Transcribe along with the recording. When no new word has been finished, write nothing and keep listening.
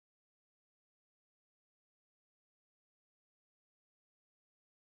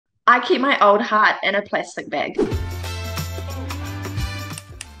I keep my old heart in a plastic bag.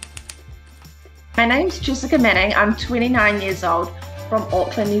 My name's Jessica Manning. I'm 29 years old from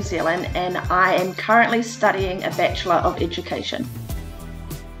Auckland, New Zealand, and I am currently studying a Bachelor of Education.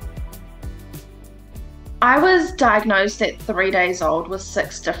 I was diagnosed at 3 days old with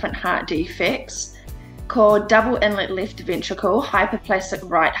 6 different heart defects called double inlet left ventricle, hyperplastic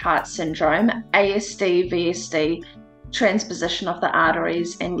right heart syndrome, ASD, VSD, transposition of the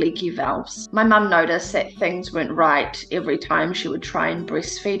arteries, and leaky valves. My mum noticed that things weren't right every time she would try and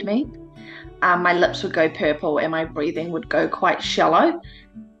breastfeed me. My lips would go purple and my breathing would go quite shallow.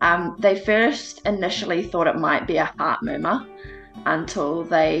 They first initially thought it might be a heart murmur until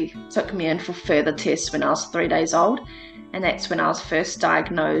they took me in for further tests when I was 3 days old. And that's when I was first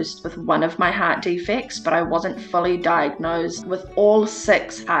diagnosed with one of my heart defects, but I wasn't fully diagnosed with all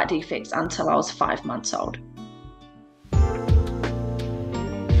 6 heart defects until I was 5 months old.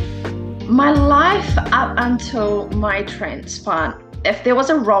 My life up until my transplant, if there was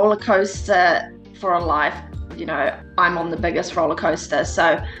a roller coaster for a life, I'm on the biggest roller coaster.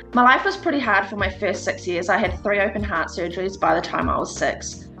 So my life was pretty hard for my first 6 years. I had 3 open heart surgeries by the time I was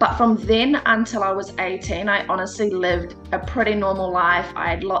 6. But from then until I was 18, I honestly lived a pretty normal life.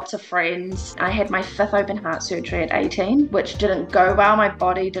 I had lots of friends. I had my 5th open heart surgery at 18, which didn't go well. My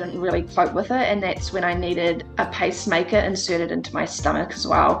body didn't really cope with it, and that's when I needed a pacemaker inserted into my stomach as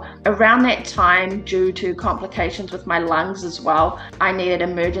well. Around that time, due to complications with my lungs as well, I needed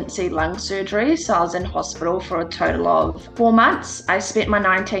emergency lung surgery, so I was in hospital for a total of 4 months. I spent my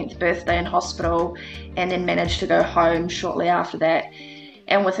 19th birthday in hospital and then managed to go home shortly after that.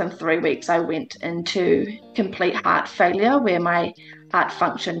 And within 3 weeks, I went into complete heart failure where my heart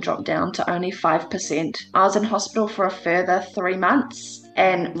function dropped down to only 5%. I was in hospital for a further 3 months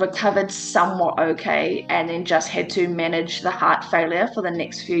and recovered somewhat okay, and then just had to manage the heart failure for the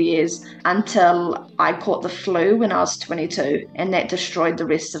next few years until I caught the flu when I was 22, and that destroyed the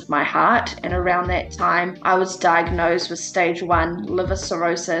rest of my heart. And around that time, I was diagnosed with stage 1 liver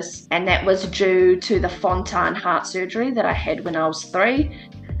cirrhosis, and that was due to the Fontan heart surgery that I had when I was 3.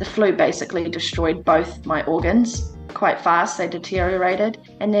 The flu basically destroyed both my organs quite fast. They deteriorated,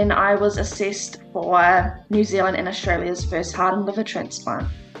 and then I was assessed for New Zealand and Australia's first heart and liver transplant.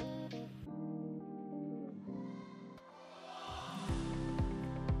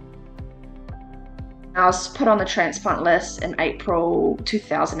 I was put on the transplant list in April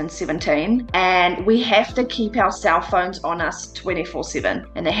 2017, and we have to keep our cell phones on us 24/7,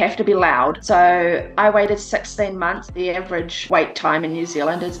 and they have to be loud. So I waited 16 months. The average wait time in New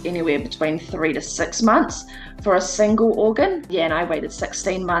Zealand is anywhere between 3 to 6 months for a single organ. Yeah, and I waited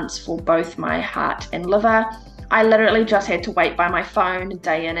 16 months for both my heart and liver. I literally just had to wait by my phone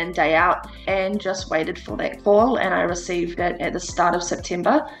day in and day out, and just waited for that call, and I received it at the start of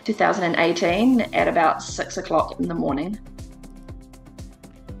September 2018 at about 6 o'clock in the morning.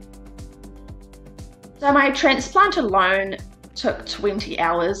 So my transplant alone took 20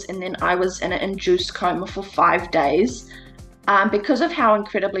 hours, and then I was in an induced coma for 5 days. Because of how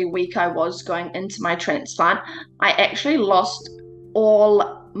incredibly weak I was going into my transplant, I actually lost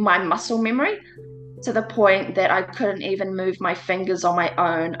all my muscle memory, to the point that I couldn't even move my fingers on my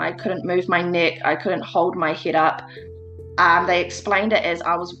own. I couldn't move my neck. I couldn't hold my head up. They explained it as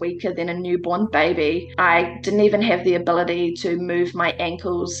I was weaker than a newborn baby. I didn't even have the ability to move my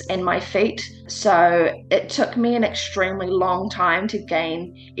ankles and my feet. So it took me an extremely long time to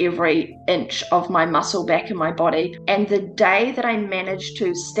gain every inch of my muscle back in my body. And the day that I managed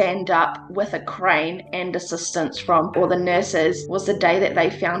to stand up with a crane and assistance from all the nurses was the day that they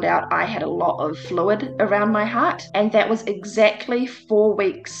found out I had a lot of fluid around my heart. And that was exactly 4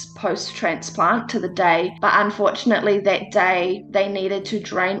 weeks post-transplant to the day. But unfortunately, that day they needed to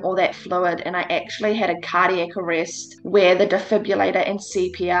drain all that fluid, and I actually had a cardiac arrest where the defibrillator and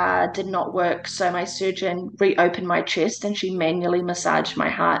CPR did not work. So my surgeon reopened my chest and she manually massaged my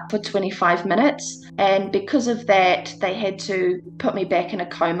heart for 25 minutes. And because of that, they had to put me back in a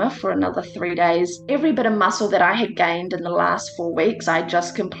coma for another 3 days. Every bit of muscle that I had gained in the last 4 weeks, I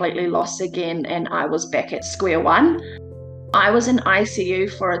just completely lost again, and I was back at square one. I was in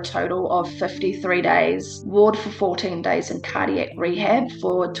ICU for a total of 53 days, ward for 14 days, and cardiac rehab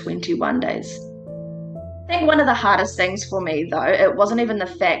for 21 days. I think one of the hardest things for me, though, it wasn't even the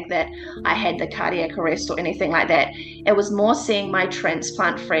fact that I had the cardiac arrest or anything like that. It was more seeing my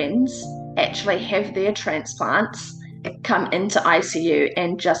transplant friends actually have their transplants come into ICU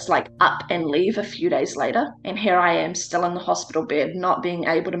and just up and leave a few days later. And here I am still in the hospital bed, not being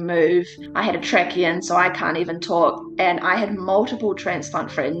able to move. I had a trachea in, so I can't even talk. And I had multiple transplant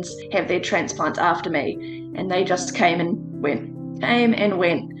friends have their transplants after me, and they just came and went.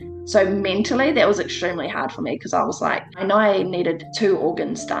 So mentally, that was extremely hard for me because I was like, I know I needed 2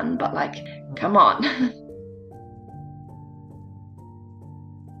 organs done, but like, come on.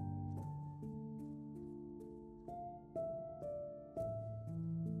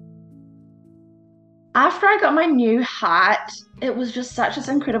 After I got my new heart, it was just such an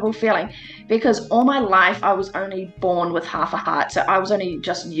incredible feeling because all my life I was only born with half a heart. So I was only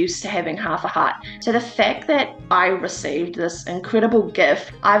just used to having half a heart. So the fact that I received this incredible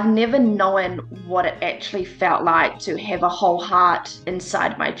gift, I've never known what it actually felt like to have a whole heart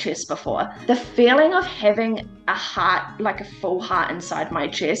inside my chest before. The feeling of having a heart, like a full heart inside my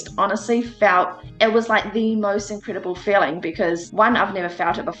chest, honestly it was like the most incredible feeling because one, I've never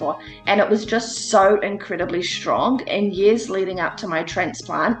felt it before, and it was just so incredibly strong. And years leading up to my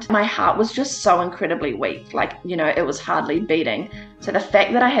transplant, my heart was just so incredibly weak, like, it was hardly beating. So the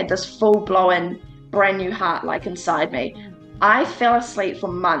fact that I had this full-blown brand new heart like inside me, I fell asleep for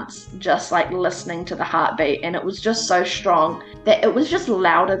months just like listening to the heartbeat, and it was just so strong that it was just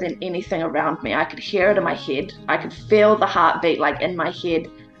louder than anything around me. I could hear it in my head. I could feel the heartbeat like in my head.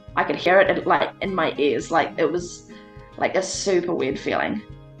 I could hear it like in my ears. Like it was like a super weird feeling.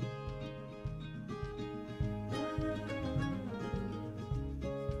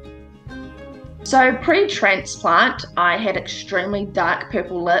 So pre-transplant, I had extremely dark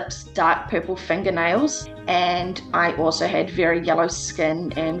purple lips, dark purple fingernails, and I also had very yellow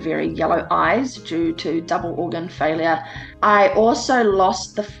skin and very yellow eyes due to double organ failure. I also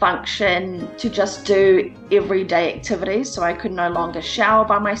lost the function to just do everyday activities, so I could no longer shower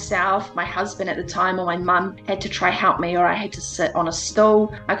by myself. My husband at the time or my mum had to try help me, or I had to sit on a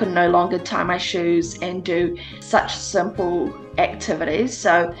stool. I could no longer tie my shoes and do such simple activities.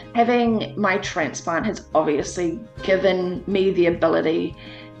 So having my transplant has obviously given me the ability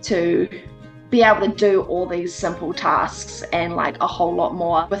to be able to do all these simple tasks and like a whole lot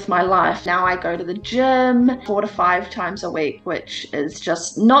more with my life. Now I go to the gym 4 to 5 times a week, which is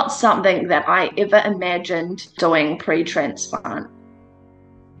just not something that I ever imagined doing pre-transplant.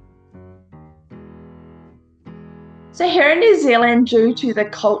 So here in New Zealand, due to the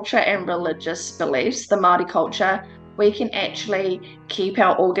culture and religious beliefs, the Māori culture, we can actually keep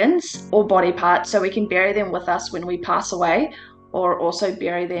our organs or body parts, so we can bury them with us when we pass away, or also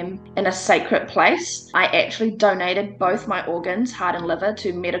bury them in a sacred place. I actually donated both my organs, heart and liver,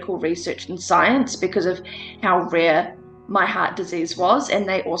 to medical research and science because of how rare my heart disease was, and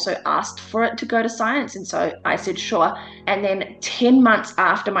they also asked for it to go to science, and so I said sure. And then 10 months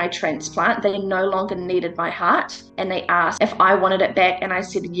after my transplant, they no longer needed my heart, and they asked if I wanted it back, and I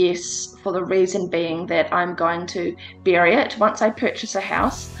said yes, for the reason being that I'm going to bury it. Once I purchase a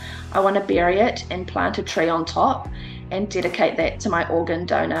house, I want to bury it and plant a tree on top and dedicate that to my organ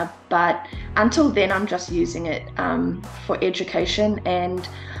donor. But until then, I'm just using it for education and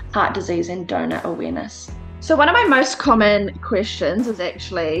heart disease and donor awareness. So one of my most common questions is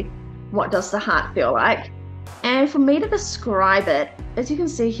actually, what does the heart feel like? And for me to describe it, as you can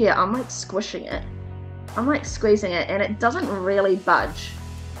see here, I'm like squishing it. I'm like squeezing it, and it doesn't really budge.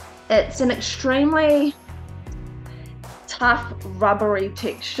 It's an extremely tough, rubbery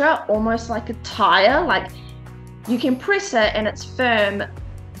texture, almost like a tire. Like you can press it and it's firm,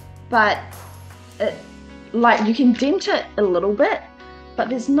 but like you can dent it a little bit, but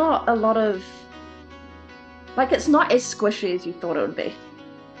there's not a lot of, like, it's not as squishy as you thought it would be.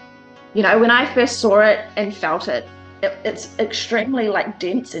 When I first saw it and felt it, it's extremely like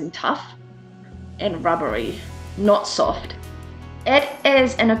dense and tough and rubbery, not soft. It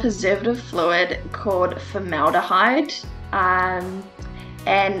is in a preservative fluid called formaldehyde, and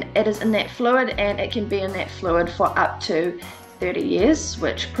it is in that fluid, and it can be in that fluid for up to 30 years,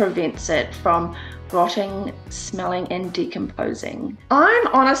 which prevents it from rotting, smelling, and decomposing. I'm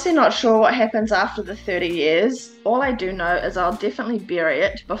honestly not sure what happens after the 30 years. All I do know is I'll definitely bury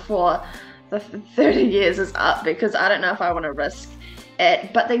it before the 30 years is up, because I don't know if I want to risk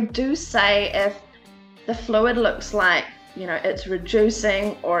it. But they do say if the fluid looks like, it's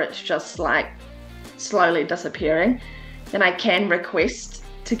reducing, or it's just like slowly disappearing, then I can request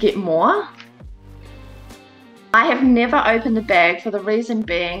to get more. I have never opened the bag, for the reason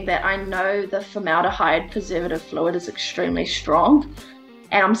being that I know the formaldehyde preservative fluid is extremely strong,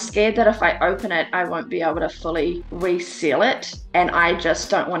 and I'm scared that if I open it, I won't be able to fully reseal it, and I just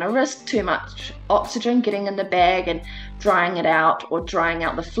don't want to risk too much oxygen getting in the bag and drying it out, or drying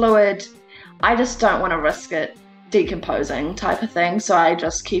out the fluid. I just don't want to risk it decomposing type of thing, so I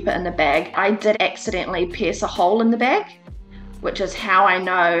just keep it in the bag. I did accidentally pierce a hole in the bag, which is how I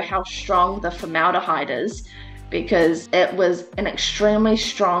know how strong the formaldehyde is, because it was an extremely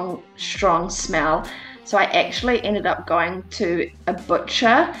strong smell. So I actually ended up going to a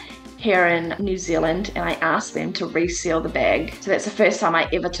butcher here in New Zealand and I asked them to reseal the bag. So that's the first time I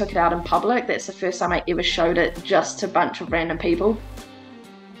ever took it out in public. That's the first time I ever showed it just to a bunch of random people.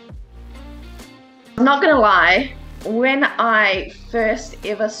 I'm not gonna lie, when I first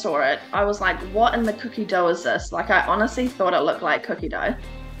ever saw it, I was like, what in the cookie dough is this? Like, I honestly thought it looked like cookie dough.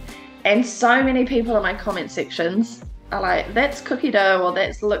 And so many people in my comment sections are like, that's cookie dough, or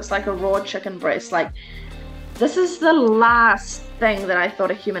that looks like a raw chicken breast. Like, this is the last thing that I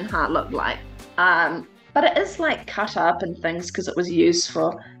thought a human heart looked like. But it is like cut up and things because it was used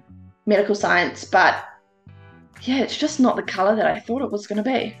for medical science. But yeah, it's just not the color that I thought it was gonna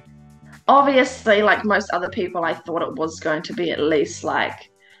be. Obviously, like most other people, I thought it was going to be at least like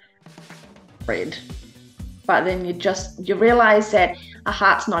red. But then you realize that a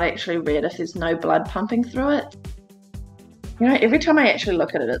heart's not actually red if there's no blood pumping through it. You know, every time I actually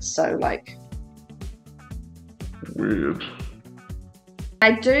look at it, it's so like weird.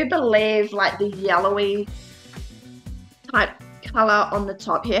 I do believe like the yellowy type color on the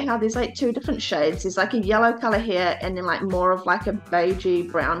top here, how there's like two different shades. There's like a yellow color here and then like more of like a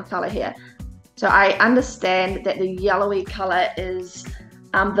beigey brown color here. So I understand that the yellowy color is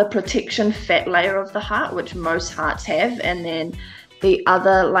the protection fat layer of the heart, which most hearts have, and then the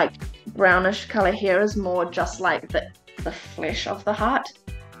other like brownish color here is more just like the flesh of the heart.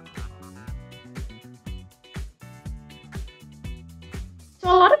 So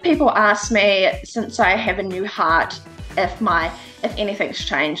a lot of people ask me, since I have a new heart, if anything's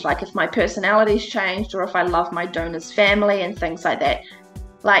changed, like if my personality's changed or if I love my donor's family and things like that.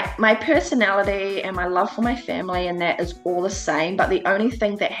 Like, my personality and my love for my family and that is all the same, but the only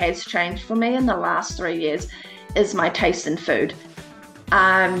thing that has changed for me in the last 3 years is my taste in food.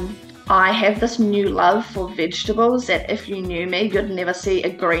 I have this new love for vegetables that if you knew me, you'd never see a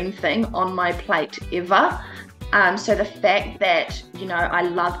green thing on my plate ever. So the fact that, you know, I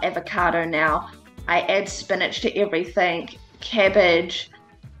love avocado now, I add spinach to everything, cabbage,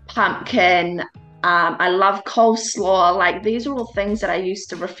 pumpkin, I love coleslaw. Like, these are all things that I used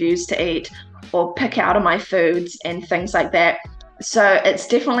to refuse to eat or pick out of my foods and things like that. So it's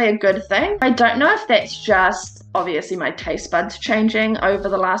definitely a good thing. I don't know if that's just obviously my taste buds changing over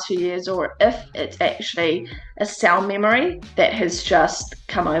the last few years or if it's actually a cell memory that has just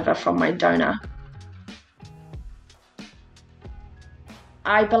come over from my donor.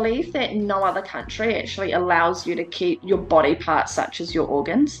 I believe that no other country actually allows you to keep your body parts such as your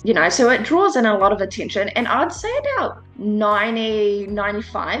organs, you know, so it draws in a lot of attention. And I'd say about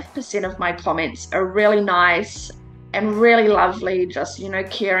 95% of my comments are really nice and really lovely, just, you know,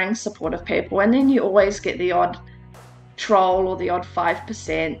 caring, supportive people. And then you always get the odd troll or the odd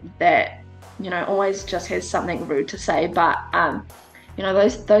 5% that, you know, always just has something rude to say. But, you know,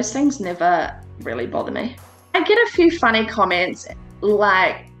 those things never really bother me. I get a few funny comments,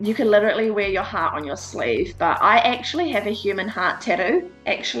 like, you can literally wear your heart on your sleeve, but I actually have a human heart tattoo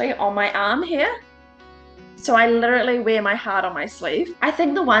actually on my arm here. So I literally wear my heart on my sleeve. I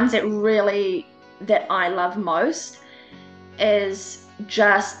think the ones that I love most is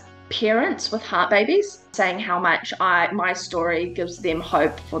just parents with heart babies saying how much my story gives them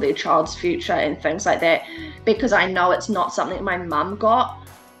hope for their child's future and things like that, because I know it's not something my mum got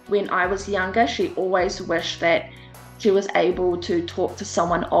when I was younger. She always wished that she was able to talk to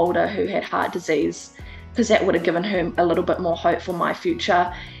someone older who had heart disease, because that would have given her a little bit more hope for my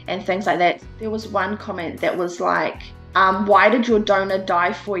future and things like that. There was one comment that was like, why did your donor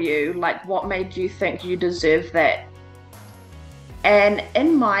die for you? Like, what made you think you deserve that? And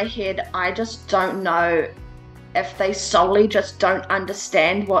in my head, I just don't know if they solely just don't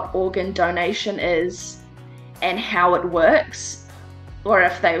understand what organ donation is and how it works, or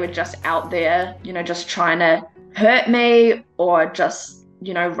if they were just out there, you know, just trying to hurt me or just,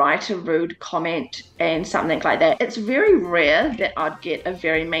 you know, write a rude comment and something like that. It's very rare that I'd get a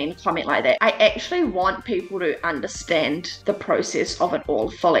very mean comment like that. I actually want people to understand the process of it all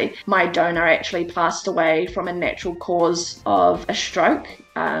fully. My donor actually passed away from a natural cause of a stroke.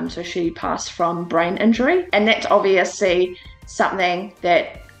 So she passed from brain injury, and that's obviously something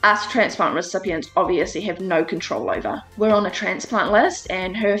that us transplant recipients obviously have no control over. We're on a transplant list,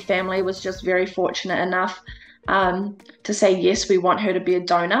 and her family was just very fortunate enough to say, yes, we want her to be a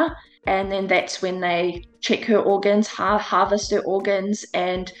donor. And then that's when they check her organs, harvest her organs,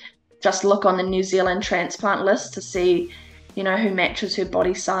 and just look on the New Zealand transplant list to see, you know, who matches her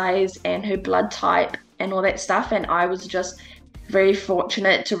body size and her blood type and all that stuff. And I was just very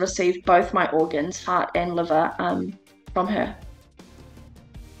fortunate to receive both my organs, heart and liver, from her.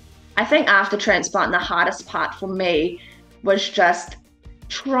 I think after transplant, the hardest part for me was just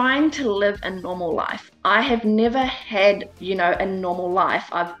trying to live a normal life. I have never had, a normal life.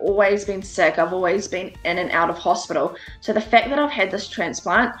 I've always been sick. I've always been in and out of hospital. So the fact that I've had this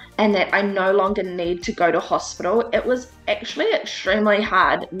transplant and that I no longer need to go to hospital, it was actually extremely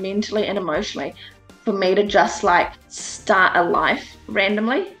hard mentally and emotionally for me to just like start a life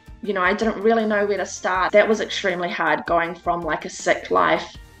randomly. I didn't really know where to start. That was extremely hard, going from like a sick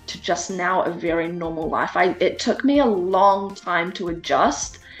life to just now a very normal life. It took me a long time to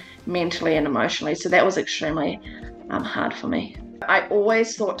adjust mentally and emotionally, so that was extremely hard for me. I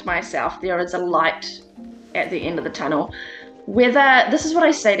always thought to myself, there is a light at the end of the tunnel. Whether, this is what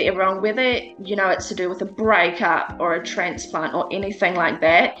I say to everyone, whether it's to do with a breakup or a transplant or anything like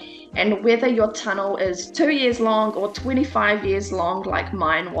that, and whether your tunnel is 2 years long or 25 years long like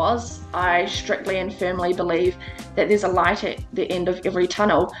mine was, I strictly and firmly believe that there's a light at the end of every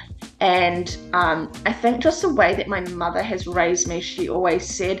tunnel. And I think just the way that my mother has raised me, she always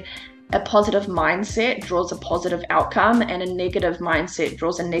said a positive mindset draws a positive outcome and a negative mindset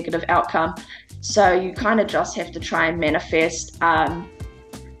draws a negative outcome. So you kind of just have to try and manifest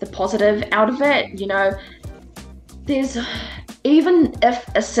the positive out of it. There's, even if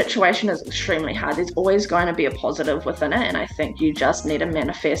a situation is extremely hard, there's always going to be a positive within it. And I think you just need to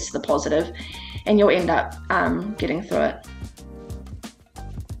manifest the positive and you'll end up getting through it.